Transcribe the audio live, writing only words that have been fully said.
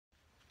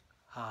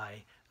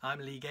Hi, I'm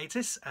Lee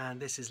Gatiss,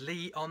 and this is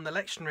Lee on the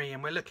Lectionary,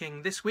 and we're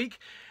looking this week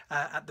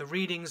at the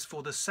readings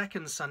for the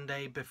second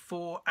Sunday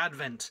before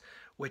Advent,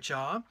 which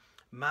are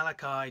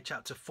Malachi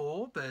chapter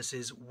 4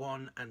 verses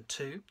 1 and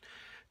 2,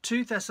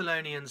 2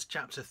 Thessalonians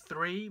chapter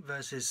 3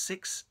 verses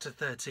 6 to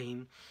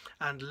 13,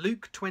 and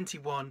Luke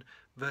 21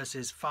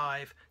 verses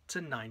 5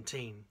 to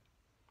 19.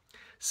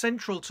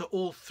 Central to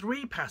all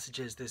three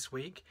passages this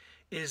week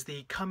is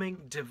the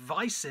coming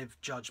divisive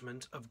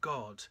judgment of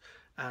God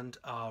and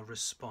our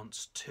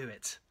response to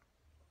it.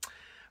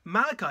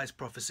 Malachi's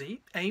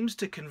prophecy aims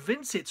to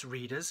convince its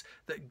readers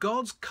that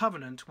God's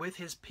covenant with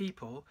his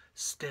people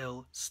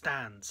still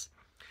stands.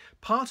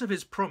 Part of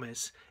his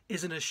promise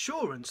is an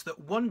assurance that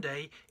one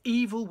day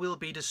evil will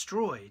be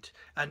destroyed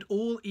and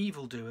all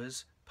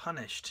evildoers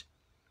punished.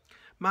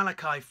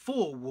 Malachi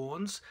 4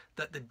 warns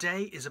that the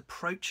day is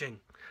approaching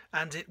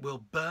and it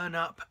will burn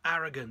up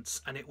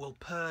arrogance and it will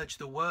purge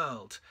the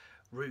world,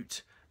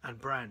 root and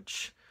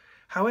branch.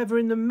 However,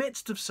 in the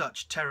midst of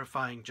such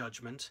terrifying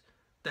judgment,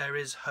 there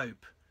is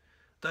hope.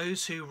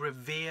 Those who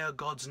revere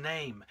God's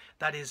name,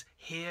 that is,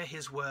 hear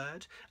his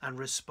word and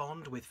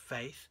respond with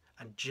faith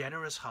and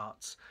generous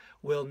hearts,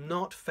 will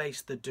not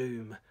face the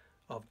doom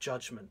of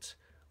judgment.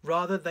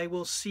 Rather, they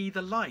will see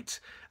the light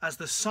as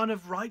the Sun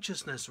of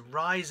Righteousness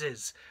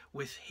rises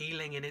with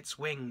healing in its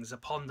wings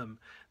upon them,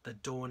 the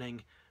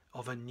dawning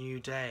of a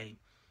new day.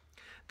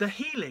 The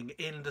healing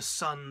in the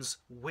sun's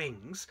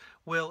wings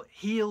will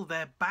heal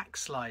their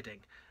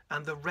backsliding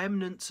and the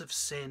remnants of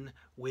sin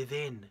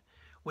within,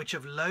 which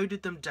have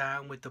loaded them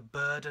down with the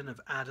burden of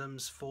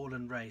Adam's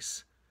fallen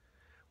race.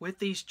 With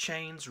these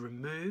chains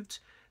removed,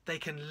 they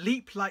can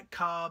leap like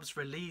calves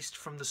released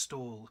from the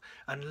stall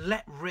and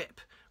let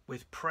rip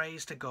with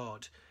praise to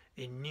God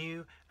in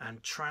new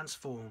and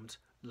transformed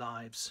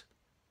lives.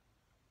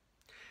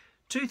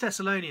 2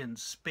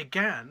 Thessalonians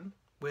began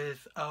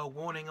with a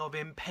warning of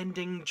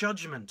impending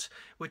judgment,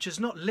 which is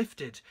not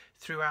lifted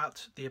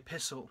throughout the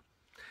epistle.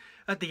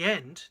 At the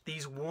end,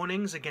 these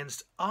warnings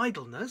against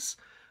idleness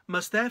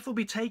must therefore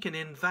be taken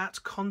in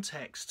that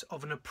context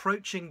of an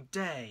approaching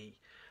day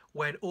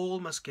when all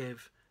must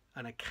give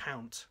an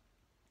account.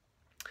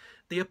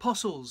 The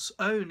apostles'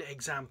 own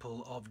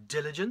example of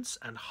diligence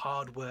and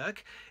hard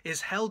work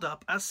is held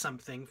up as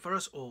something for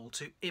us all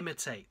to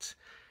imitate.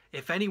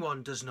 If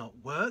anyone does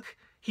not work,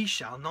 he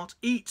shall not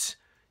eat,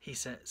 he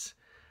says.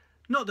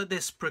 Not that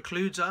this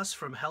precludes us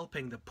from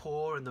helping the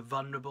poor and the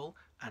vulnerable,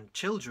 and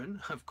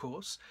children, of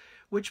course,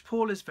 which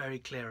Paul is very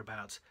clear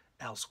about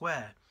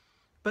elsewhere.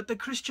 But the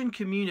Christian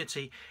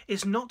community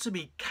is not to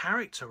be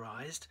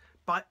characterized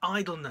by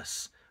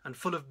idleness and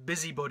full of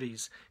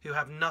busybodies who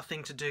have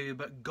nothing to do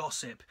but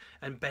gossip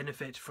and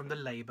benefit from the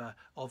labour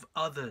of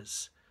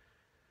others.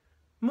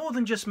 More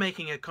than just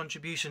making a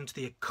contribution to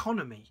the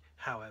economy,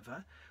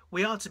 however,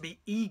 we are to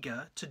be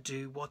eager to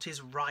do what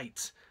is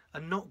right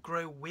and not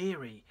grow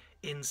weary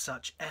in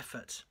such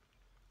effort.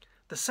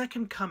 The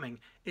second coming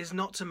is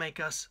not to make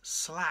us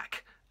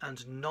slack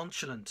and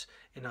nonchalant,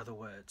 in other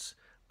words,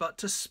 but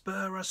to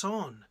spur us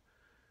on.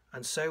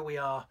 And so we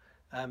are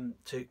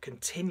to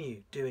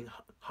continue doing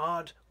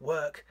hard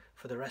work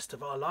for the rest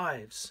of our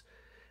lives.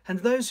 And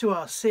those who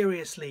are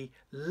seriously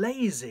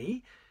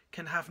lazy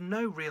can have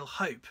no real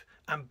hope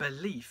and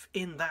belief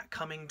in that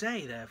coming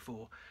day,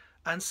 therefore,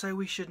 and so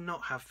we should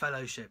not have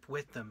fellowship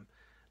with them,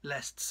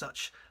 lest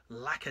such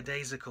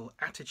lackadaisical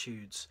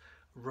attitudes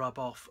rub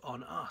off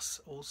on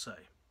us also.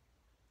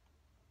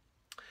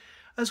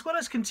 As well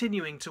as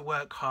continuing to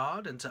work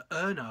hard and to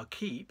earn our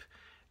keep,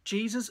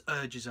 Jesus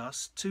urges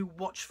us to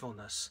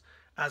watchfulness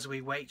as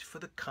we wait for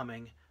the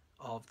coming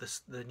of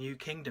the new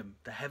kingdom,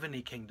 the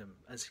heavenly kingdom,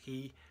 as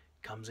he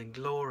comes in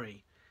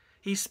glory.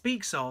 He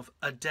speaks of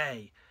a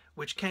day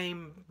which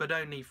came but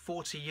only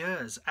 40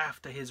 years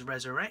after his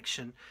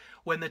resurrection,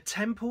 when the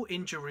temple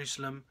in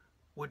Jerusalem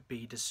would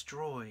be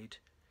destroyed.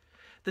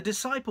 The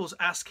disciples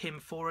ask him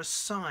for a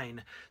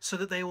sign so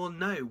that they will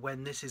know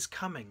when this is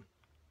coming.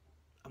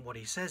 And what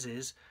he says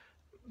is,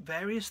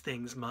 various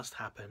things must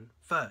happen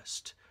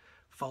first.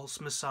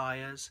 False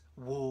messiahs,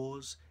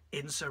 wars,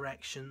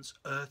 insurrections,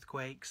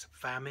 earthquakes,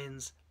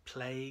 famines,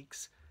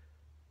 plagues.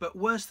 But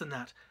worse than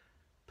that,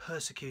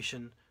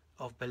 persecution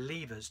of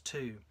believers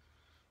too.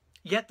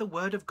 Yet the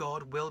word of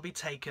God will be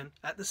taken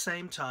at the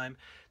same time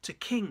to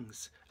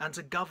kings and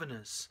to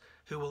governors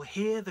who will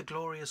hear the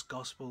glorious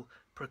gospel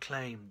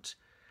proclaimed.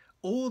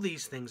 All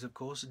these things, of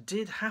course,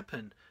 did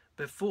happen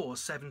before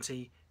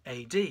 70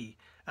 AD,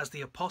 as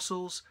the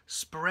apostles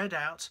spread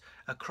out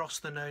across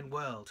the known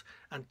world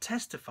and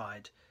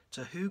testified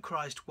to who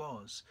Christ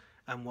was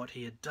and what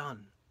he had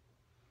done.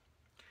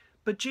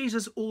 But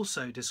Jesus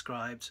also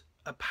described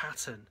a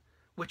pattern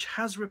which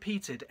has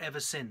repeated ever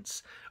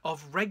since,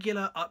 of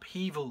regular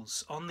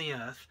upheavals on the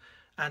earth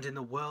and in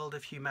the world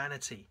of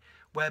humanity,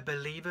 where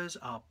believers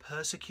are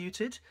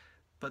persecuted,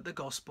 but the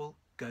gospel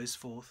goes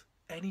forth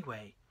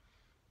anyway.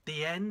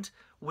 The end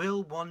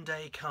will one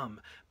day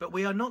come, but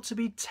we are not to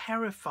be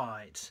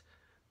terrified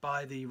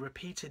by the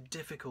repeated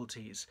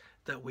difficulties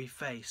that we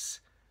face.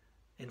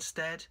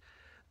 Instead,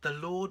 The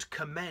Lord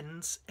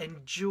commends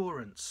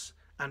endurance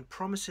and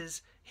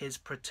promises his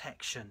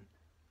protection.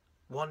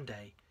 One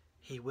day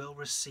he will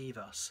receive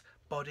us,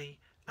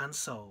 body and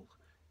soul,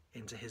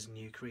 into his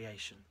new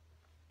creation.